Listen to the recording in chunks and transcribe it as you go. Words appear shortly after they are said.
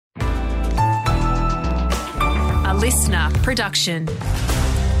listener production.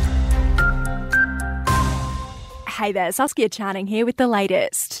 Hey there, Saskia Channing here with the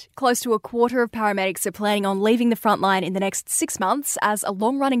latest. Close to a quarter of paramedics are planning on leaving the front line in the next 6 months as a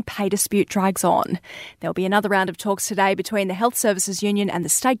long-running pay dispute drags on. There'll be another round of talks today between the Health Services Union and the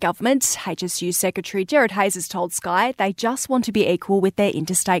state government. HSU Secretary Gerard Hayes has told Sky they just want to be equal with their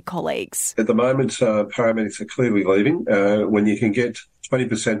interstate colleagues. At the moment, paramedics are clearly leaving. When you can get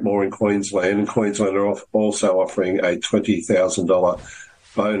 20% more in Queensland, and Queensland are also offering a $20,000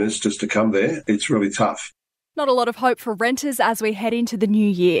 bonus just to come there, it's really tough. Not a lot of hope for renters as we head into the new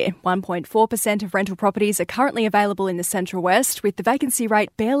year. 1.4% of rental properties are currently available in the Central West, with the vacancy rate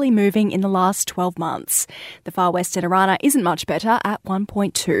barely moving in the last 12 months. The Far West and Arana isn't much better at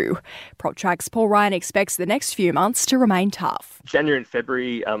 1.2. PropTrack's Paul Ryan expects the next few months to remain tough. January and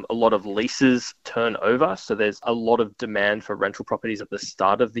February, a lot of leases turn over, so there's a lot of demand for rental properties at the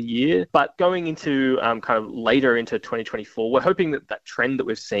start of the year. But going into kind of later into 2024, we're hoping that trend that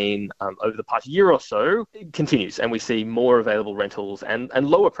we've seen over the past year or so continues, and we see more available rentals and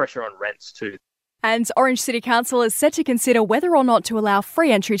lower pressure on rents too. And Orange City Council is set to consider whether or not to allow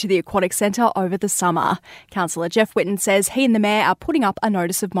free entry to the Aquatic Centre over the summer. Councillor Jeff Whitten says he and the Mayor are putting up a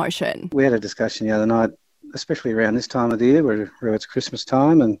notice of motion. We had a discussion the other night, especially around this time of the year where it's Christmas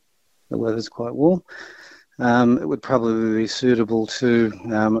time and the weather's quite warm. It would probably be suitable to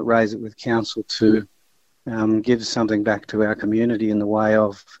raise it with Council to give something back to our community in the way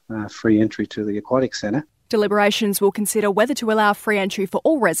of free entry to the Aquatic Centre. Deliberations will consider whether to allow free entry for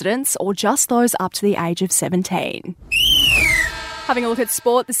all residents or just those up to the age of 17. Having a look at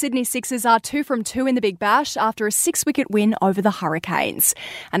sport, the Sydney Sixers are 2 from 2 in the Big Bash after a 6-wicket win over the Hurricanes.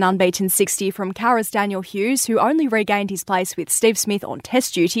 An unbeaten 60 from Cowra's Daniel Hughes, who only regained his place with Steve Smith on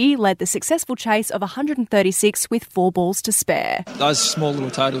Test duty, led the successful chase of 136 with 4 balls to spare. Those small little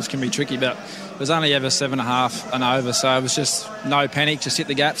totals can be tricky, but it was only ever 7.5 and over, so it was just no panic, just hit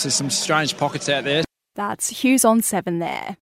the gaps. There's some strange pockets out there. That's Hughes on 7 there.